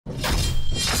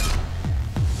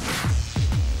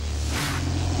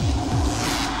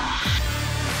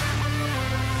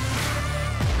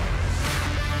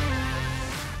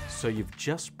So you've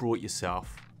just brought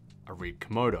yourself a Red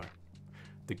Komodo.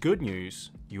 The good news,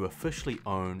 you officially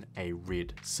own a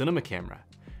Red cinema camera.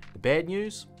 The bad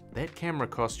news, that camera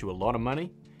costs you a lot of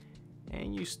money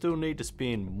and you still need to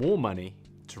spend more money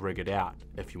to rig it out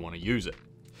if you want to use it.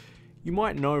 You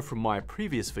might know from my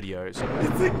previous videos,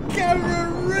 it's a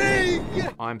camera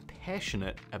rig! I'm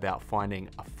passionate about finding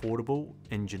affordable,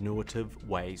 ingenuitive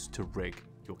ways to rig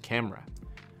your camera.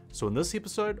 So in this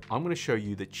episode, I'm going to show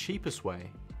you the cheapest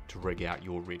way to rig out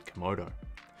your Red Komodo.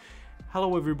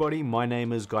 Hello everybody, my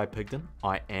name is Guy Pigden.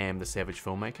 I am the Savage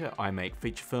Filmmaker. I make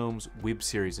feature films, web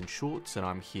series and shorts, and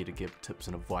I'm here to give tips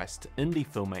and advice to indie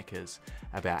filmmakers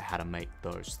about how to make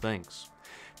those things.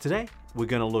 Today, we're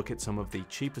going to look at some of the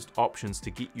cheapest options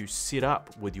to get you set up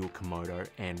with your Komodo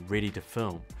and ready to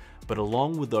film. But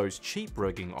along with those cheap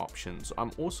rigging options,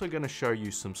 I'm also going to show you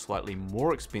some slightly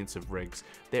more expensive rigs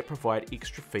that provide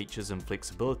extra features and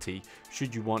flexibility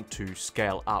should you want to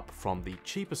scale up from the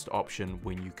cheapest option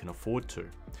when you can afford to.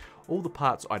 All the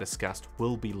parts I discussed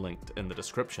will be linked in the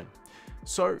description.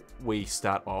 So we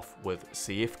start off with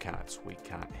CF cards. We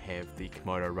can't have the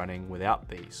Komodo running without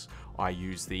these. I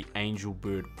use the Angel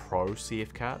Bird Pro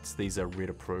CF cards. These are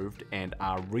Red approved and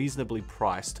are reasonably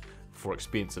priced for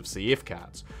expensive CF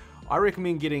cards. I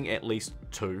recommend getting at least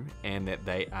two, and that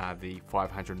they are the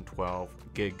 512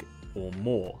 gig or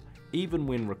more. Even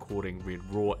when recording Red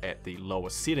RAW at the lower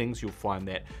settings, you'll find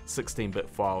that 16-bit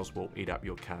files will eat up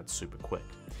your card super quick.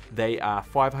 They are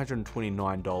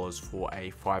 $529 for a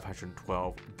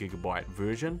 512 gigabyte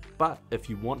version, but if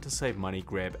you want to save money,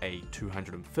 grab a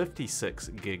 256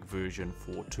 gig version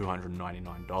for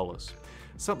 $299.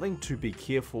 Something to be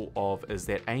careful of is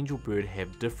that Angel Bird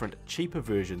have different cheaper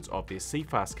versions of their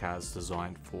CFast cards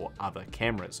designed for other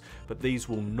cameras, but these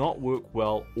will not work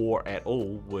well or at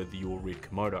all with your Red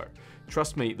Komodo.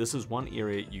 Trust me, this is one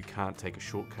area you can't take a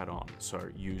shortcut on, so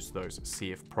use those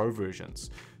CF Pro versions.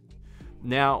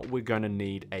 Now we're going to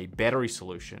need a battery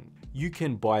solution. You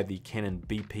can buy the Canon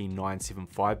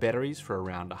BP975 batteries for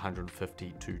around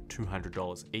 $150 to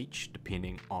 $200 each,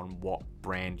 depending on what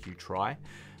brand you try.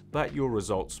 But your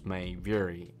results may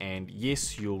vary, and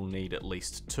yes, you'll need at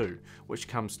least two, which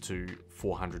comes to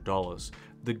 $400.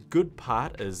 The good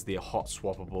part is they're hot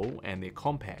swappable and they're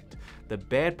compact. The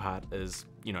bad part is,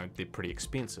 they're pretty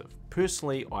expensive.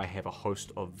 Personally, I have a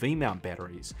host of V-mount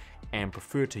batteries and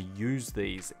prefer to use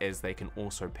these as they can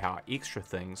also power extra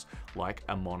things like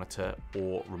a monitor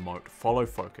or remote follow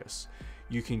focus.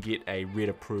 You can get a Red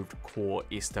approved Core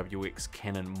SWX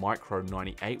Canon Micro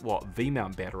 98W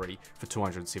V-mount battery for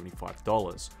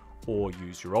 $275, or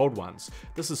use your old ones.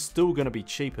 This is still going to be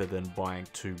cheaper than buying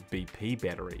two BP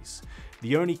batteries.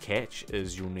 The only catch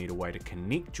is you'll need a way to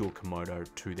connect your Komodo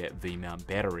to that V-mount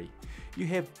battery. You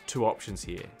have two options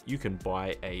here. You can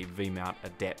buy a V-mount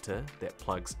adapter that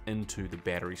plugs into the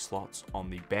battery slots on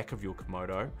the back of your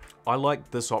Komodo. I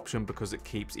like this option because it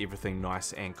keeps everything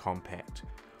nice and compact.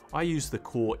 I use the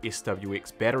Core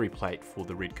SWX battery plate for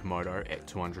the Red Komodo at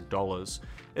 $200.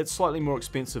 It's slightly more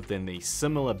expensive than the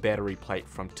similar battery plate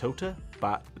from Tilta,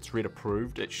 but it's Red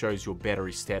approved. It shows your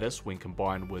battery status when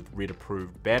combined with Red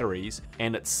approved batteries,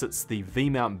 and it sits the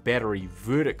V-mount battery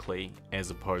vertically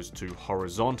as opposed to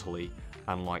horizontally,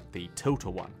 unlike the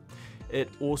Tilta one. It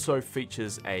also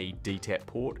features a DTAP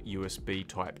port, USB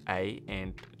Type A,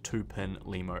 and 2-pin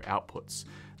LEMO outputs.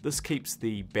 This keeps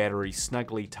the battery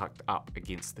snugly tucked up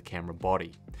against the camera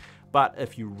body. But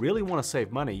if you really want to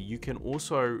save money, you can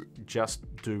also just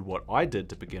do what I did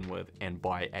to begin with and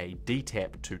buy a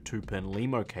DTAP to 2-pin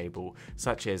LEMO cable,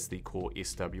 such as the Core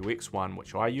SWX one,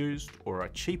 which I used, or a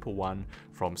cheaper one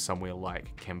from somewhere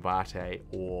like Camvate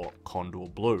or Condor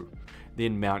Blue.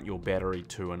 Then mount your battery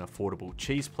to an affordable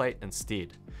cheese plate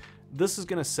instead. This is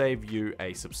going to save you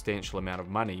a substantial amount of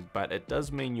money, but it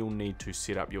does mean you'll need to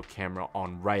set up your camera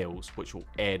on rails, which will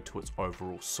add to its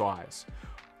overall size.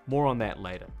 More on that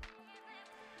later.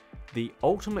 The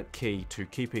ultimate key to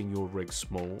keeping your rig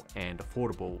small and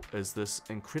affordable is this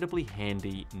incredibly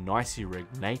handy NiceRig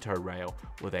NATO rail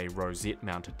with a rosette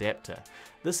mount adapter.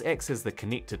 This acts as the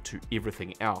connector to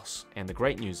everything else, and the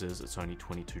great news is it's only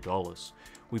 $22.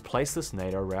 We place this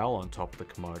NATO rail on top of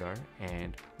the Komodo,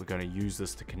 and we're going to use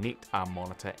this to connect our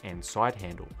monitor and side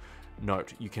handle.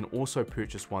 Note, you can also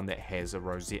purchase one that has a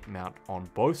rosette mount on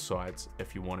both sides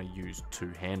if you want to use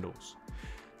two handles.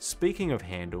 Speaking of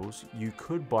handles, you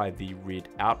could buy the Red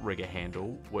Outrigger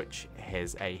handle, which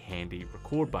has a handy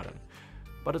record button,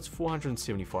 but it's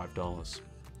 $475.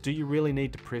 Do you really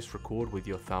need to press record with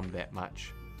your thumb that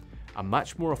much? A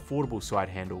much more affordable side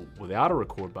handle without a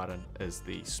record button is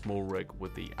the small rig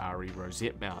with the RE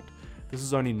rosette mount. This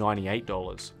is only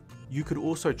 $98. You could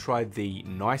also try the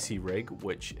Nicey rig,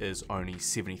 which is only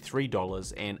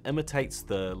 $73 and imitates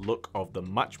the look of the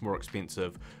much more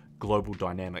expensive Global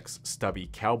Dynamics Stubby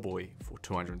Cowboy for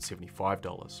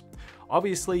 $275.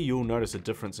 Obviously, you'll notice a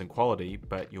difference in quality,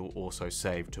 but you'll also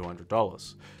save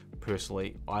 $200.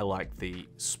 Personally, I like the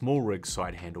small rig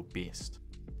side handle best.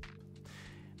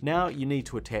 Now you need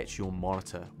to attach your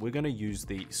monitor. We're going to use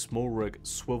the small rig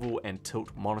swivel and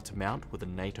tilt monitor mount with a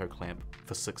NATO clamp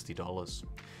for $60.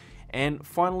 And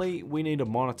finally, we need a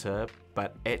monitor,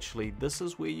 but actually this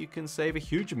is where you can save a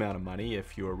huge amount of money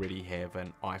if you already have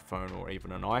an iPhone or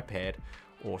even an iPad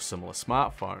or similar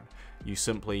smartphone. You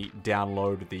simply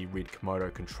download the Red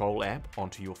Komodo control app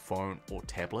onto your phone or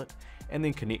tablet and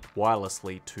then connect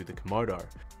wirelessly to the Komodo.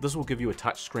 This will give you a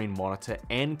touchscreen monitor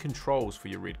and controls for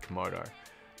your Red Komodo.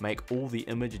 Make all the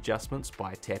image adjustments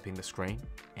by tapping the screen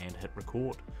and hit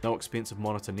record. No expensive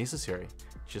monitor necessary,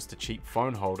 just a cheap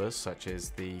phone holder such as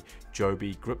the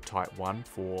Joby grip type one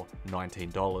for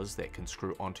 $19 that can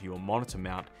screw onto your monitor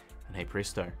mount, and hey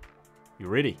presto, you're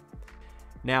ready.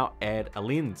 Now add a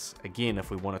lens. Again,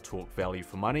 if we want to talk value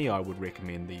for money, I would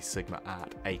recommend the Sigma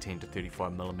Art 18 to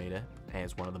 35mm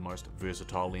as one of the most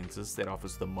versatile lenses that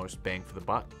offers the most bang for the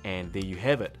buck. And there you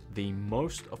have it, the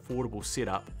most affordable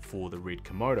setup for the Red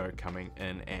Komodo, coming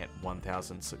in at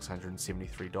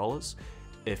 $1,673.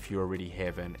 If you already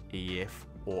have an EF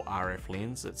or RF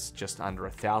lens, it's just under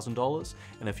 $1,000,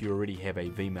 and if you already have a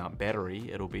V-mount battery,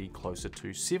 it'll be closer to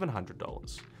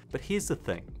 $700. But here's the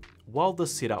thing, while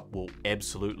this setup will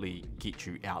absolutely get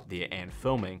you out there and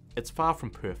filming, it's far from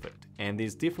perfect, and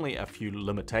there's definitely a few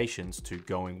limitations to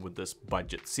going with this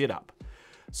budget setup.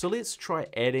 So let's try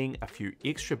adding a few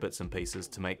extra bits and pieces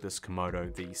to make this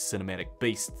Komodo the cinematic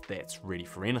beast that's ready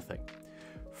for anything.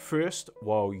 First,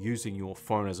 while using your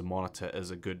phone as a monitor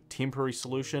is a good temporary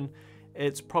solution,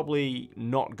 it's probably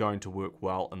not going to work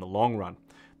well in the long run.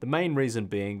 The main reason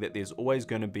being that there's always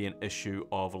going to be an issue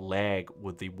of lag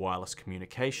with the wireless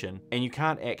communication, and you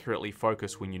can't accurately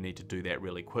focus when you need to do that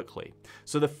really quickly.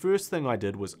 So the first thing I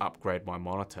did was upgrade my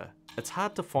monitor. It's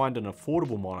hard to find an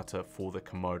affordable monitor for the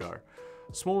Komodo.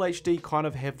 Small HD kind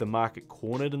of have the market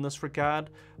cornered in this regard,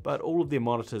 but all of their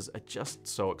monitors are just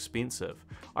so expensive.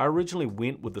 I originally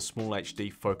went with the Small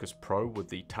HD Focus Pro with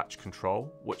the touch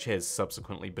control, which has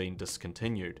subsequently been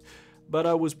discontinued. But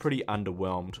I was pretty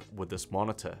underwhelmed with this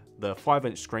monitor. The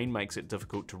 5-inch screen makes it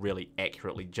difficult to really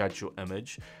accurately judge your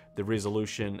image. The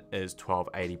resolution is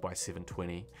 1280 by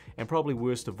 720, and probably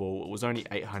worst of all, it was only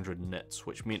 800 nits,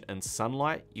 which meant in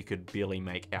sunlight you could barely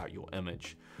make out your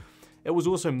image. It was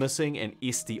also missing an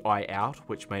SDI out,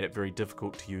 which made it very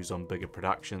difficult to use on bigger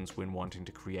productions when wanting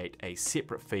to create a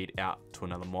separate feed out to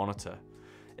another monitor.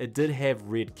 It did have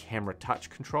Red camera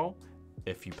touch control,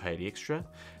 if you paid extra,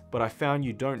 but I found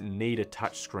you don't need a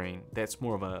touchscreen. That's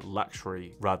more of a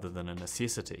luxury rather than a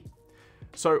necessity.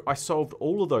 So I solved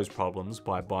all of those problems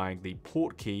by buying the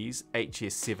Portkeys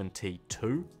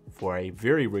HS7T2 for a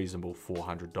very reasonable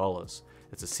 $400.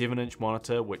 It's a 7-inch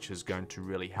monitor, which is going to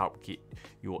really help get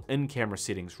your in-camera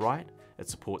settings right. It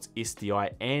supports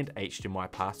SDI and HDMI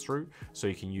pass-through, so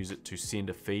you can use it to send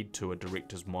a feed to a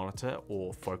director's monitor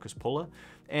or focus puller.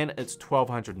 And it's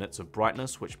 1200 nits of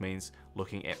brightness, which means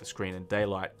looking at the screen in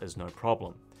daylight is no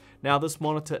problem. Now this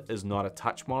monitor is not a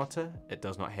touch monitor, it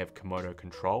does not have Komodo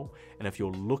control, and if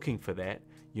you're looking for that,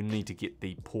 you need to get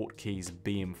the Portkeys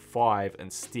BM5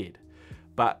 instead.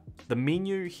 But the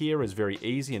menu here is very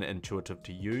easy and intuitive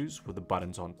to use with the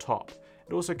buttons on top.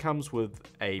 It also comes with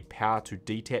a power to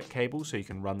DTAP cable, so you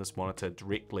can run this monitor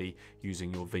directly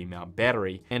using your V-mount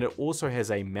battery, and it also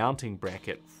has a mounting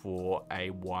bracket for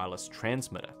a wireless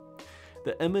transmitter.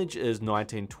 The image is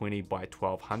 1920 by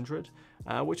 1200,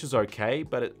 which is okay,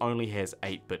 but it only has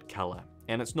 8-bit color,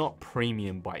 and it's not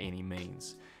premium by any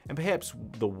means. And perhaps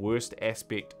the worst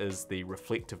aspect is the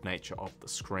reflective nature of the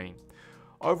screen.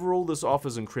 Overall, this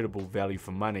offers incredible value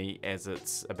for money, as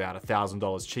it's about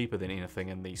 $1,000 cheaper than anything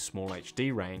in the Small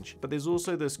HD range, but there's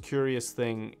also this curious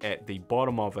thing at the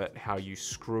bottom of it, how you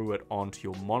screw it onto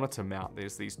your monitor mount.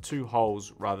 There's these two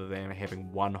holes rather than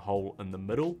having one hole in the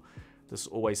middle. This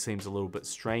always seems a little bit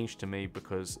strange to me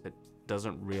because it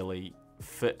doesn't really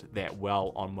fit that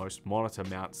well on most monitor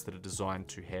mounts that are designed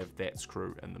to have that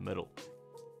screw in the middle.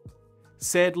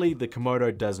 Sadly, the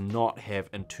Komodo does not have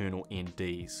internal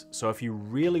NDs, so if you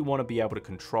really want to be able to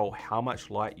control how much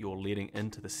light you're letting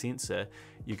into the sensor,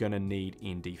 you're going to need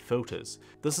ND filters.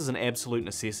 This is an absolute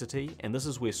necessity, and this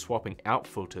is where swapping out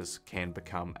filters can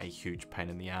become a huge pain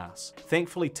in the ass.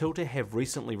 Thankfully, Tilta have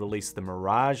recently released the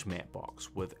Mirage Mattebox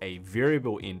with a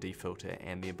variable ND filter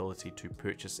and the ability to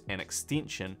purchase an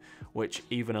extension which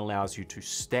even allows you to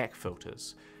stack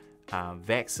filters.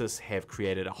 Vaxis have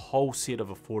created a whole set of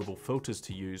affordable filters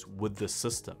to use with this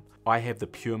system. I have the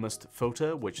Pure Mist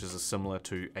filter, which is similar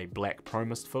to a black Pro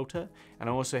Mist filter, and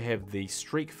I also have the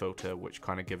Streak filter, which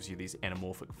kind of gives you these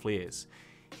anamorphic flares.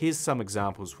 Here's some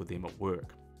examples with them at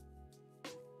work.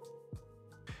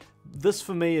 This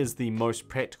for me is the most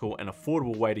practical and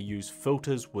affordable way to use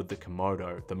filters with the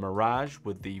Komodo. The Mirage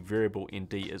with the variable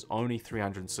ND is only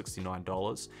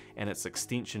 $369 and its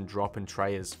extension drop-in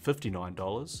tray is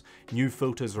 $59. New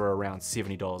filters are around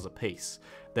 $70 a piece.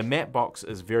 The Mattebox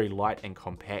is very light and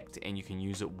compact and you can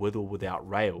use it with or without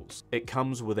rails. It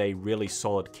comes with a really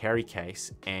solid carry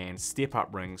case and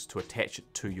step-up rings to attach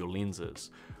it to your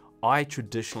lenses. I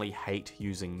traditionally hate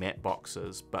using matte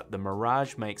boxes, but the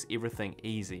Mirage makes everything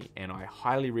easy and I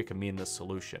highly recommend this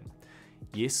solution.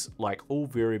 Yes, like all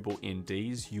variable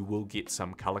NDs, you will get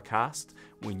some color cast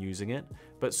when using it,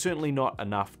 but certainly not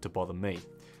enough to bother me.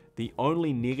 The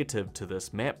only negative to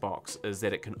this matte box is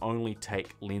that it can only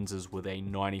take lenses with a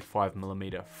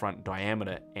 95mm front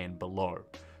diameter and below,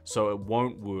 so it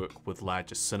won't work with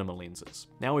larger cinema lenses.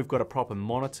 Now we've got a proper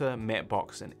monitor, matte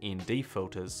box and ND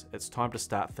filters, it's time to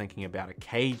start thinking about a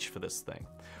cage for this thing.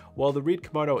 While the Red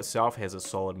Komodo itself has a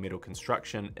solid metal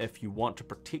construction, if you want to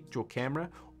protect your camera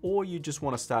or you just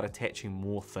want to start attaching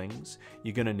more things,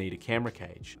 you're going to need a camera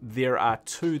cage. There are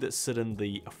two that sit in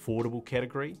the affordable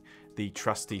category. The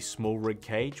trusty small rig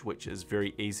cage, which is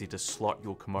very easy to slot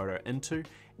your Komodo into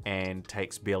and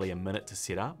takes barely a minute to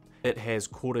set up. It has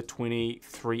 1/4 20,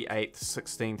 3/8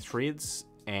 16 threads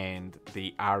and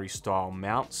the ARRI style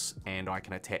mounts, and I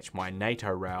can attach my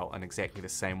NATO rail in exactly the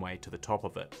same way to the top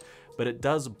of it. But it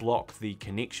does block the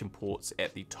connection ports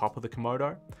at the top of the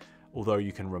Komodo, although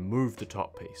you can remove the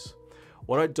top piece.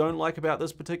 What I don't like about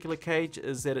this particular cage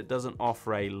is that it doesn't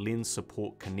offer a lens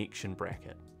support connection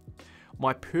bracket.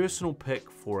 My personal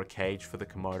pick for a cage for the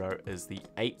Komodo is the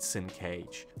 8-sin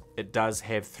cage. It does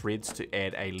have threads to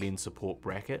add a lens support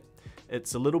bracket.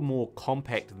 It's a little more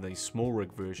compact than the small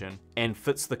rig version and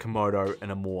fits the Komodo in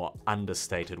a more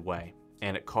understated way.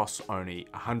 And it costs only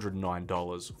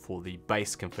 $109 for the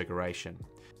base configuration.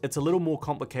 It's a little more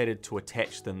complicated to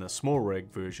attach than the small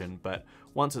rig version, but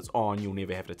once it's on, you'll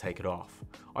never have to take it off.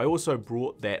 I also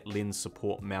brought that lens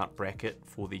support mount bracket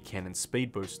for the Canon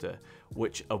Speed Booster,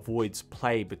 which avoids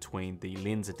play between the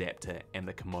lens adapter and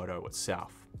the Komodo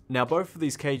itself. Now both of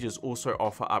these cages also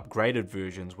offer upgraded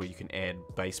versions where you can add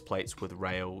base plates with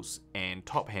rails and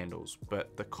top handles,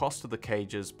 but the cost of the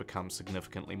cages becomes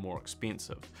significantly more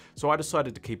expensive. So I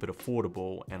decided to keep it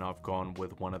affordable and I've gone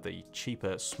with one of the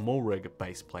cheaper small rig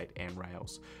base plate and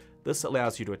rails. This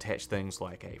allows you to attach things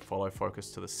like a follow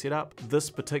focus to the setup. This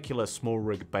particular small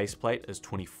rig base plate is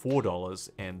 $24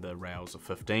 and the rails are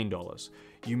 $15.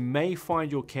 You may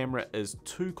find your camera is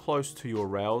too close to your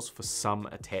rails for some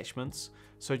attachments,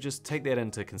 so just take that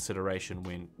into consideration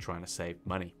when trying to save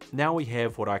money. Now we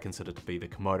have what I consider to be the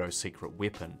Komodo's secret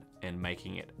weapon in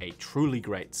making it a truly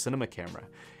great cinema camera,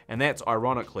 and that's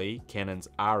ironically Canon's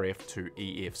RF to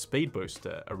EF speed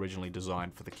booster, originally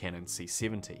designed for the Canon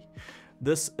C70.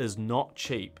 This is not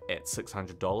cheap at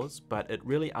 $600, but it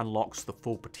really unlocks the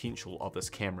full potential of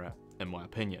this camera, in my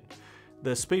opinion.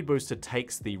 The speed booster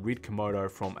takes the Red Komodo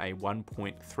from a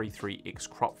 1.33x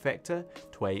crop factor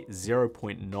to a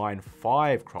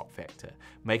 0.95 crop factor,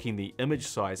 making the image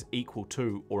size equal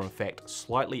to, or in fact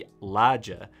slightly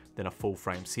larger than, a full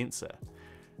frame sensor.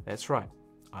 That's right,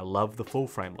 I love the full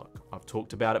frame look. I've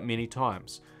talked about it many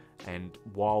times. And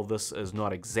while this is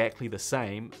not exactly the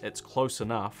same, it's close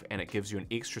enough and it gives you an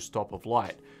extra stop of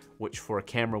light, which for a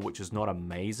camera which is not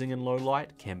amazing in low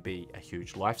light can be a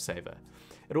huge lifesaver.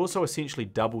 It also essentially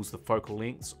doubles the focal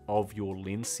lengths of your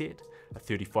lens set. A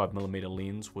 35mm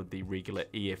lens with the regular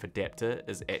EF adapter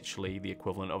is actually the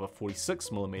equivalent of a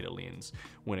 46mm lens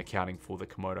when accounting for the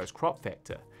Komodo's crop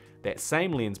factor. That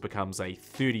same lens becomes a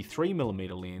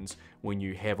 33mm lens when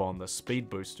you have on the speed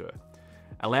booster,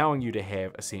 allowing you to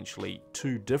have essentially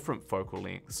two different focal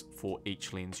lengths for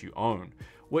each lens you own,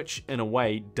 which in a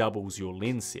way doubles your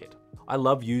lens set. I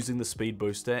love using the speed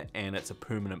booster and it's a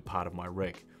permanent part of my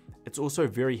rig. It's also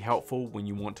very helpful when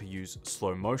you want to use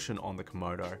slow motion on the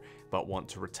Komodo but want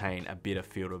to retain a better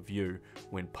field of view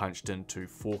when punched into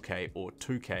 4K or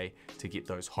 2K to get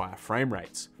those higher frame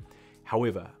rates.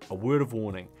 However, a word of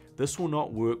warning, This will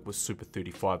not work with super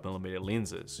 35mm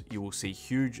lenses. You will see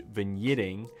huge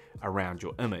vignetting around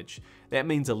your image. That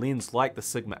means a lens like the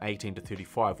Sigma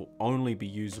 18-35 will only be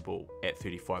usable at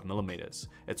 35mm.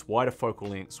 Its wider focal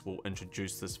lengths will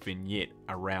introduce this vignette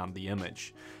around the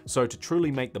image. So to truly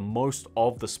make the most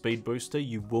of the speed booster,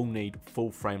 you will need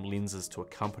full frame lenses to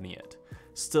accompany it.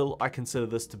 Still, I consider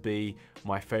this to be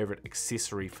my favorite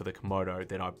accessory for the Komodo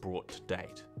that I've brought to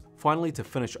date. Finally, to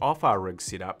finish off our rig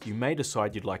setup, you may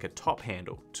decide you'd like a top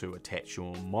handle to attach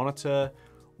your monitor,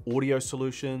 audio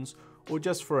solutions, or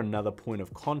just for another point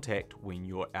of contact when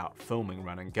you're out filming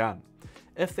run and gun.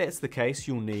 If that's the case,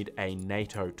 you'll need a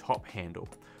NATO top handle.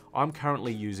 I'm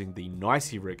currently using the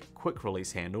NiceRig quick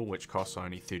release handle, which costs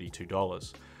only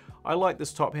 $32. I like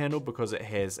this top handle because it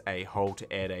has a hole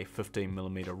to add a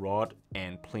 15mm rod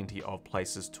and plenty of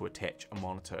places to attach a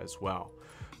monitor as well.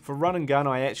 For run and gun,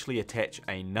 I actually attach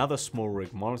another small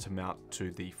rig monitor mount to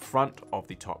the front of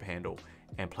the top handle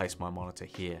and place my monitor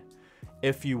here.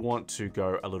 If you want to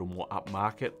go a little more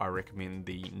upmarket, I recommend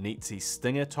the Neatsy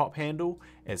Stinger top handle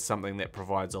as something that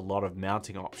provides a lot of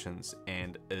mounting options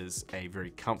and is a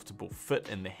very comfortable fit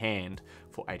in the hand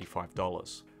for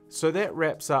 $85. So that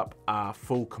wraps up our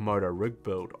full Komodo rig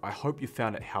build. I hope you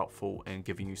found it helpful in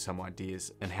giving you some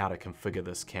ideas on how to configure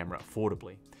this camera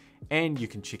affordably. And you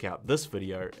can check out this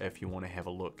video if you want to have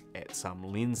a look at some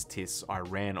lens tests I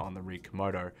ran on the Red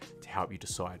Komodo to help you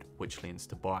decide which lens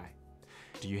to buy.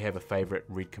 Do you have a favorite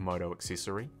Red Komodo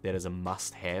accessory that is a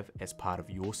must-have as part of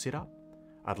your setup?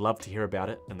 I'd love to hear about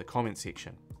it in the comment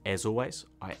section. As always,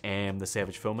 I am the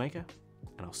Savage Filmmaker,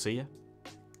 and I'll see you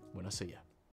when I see you.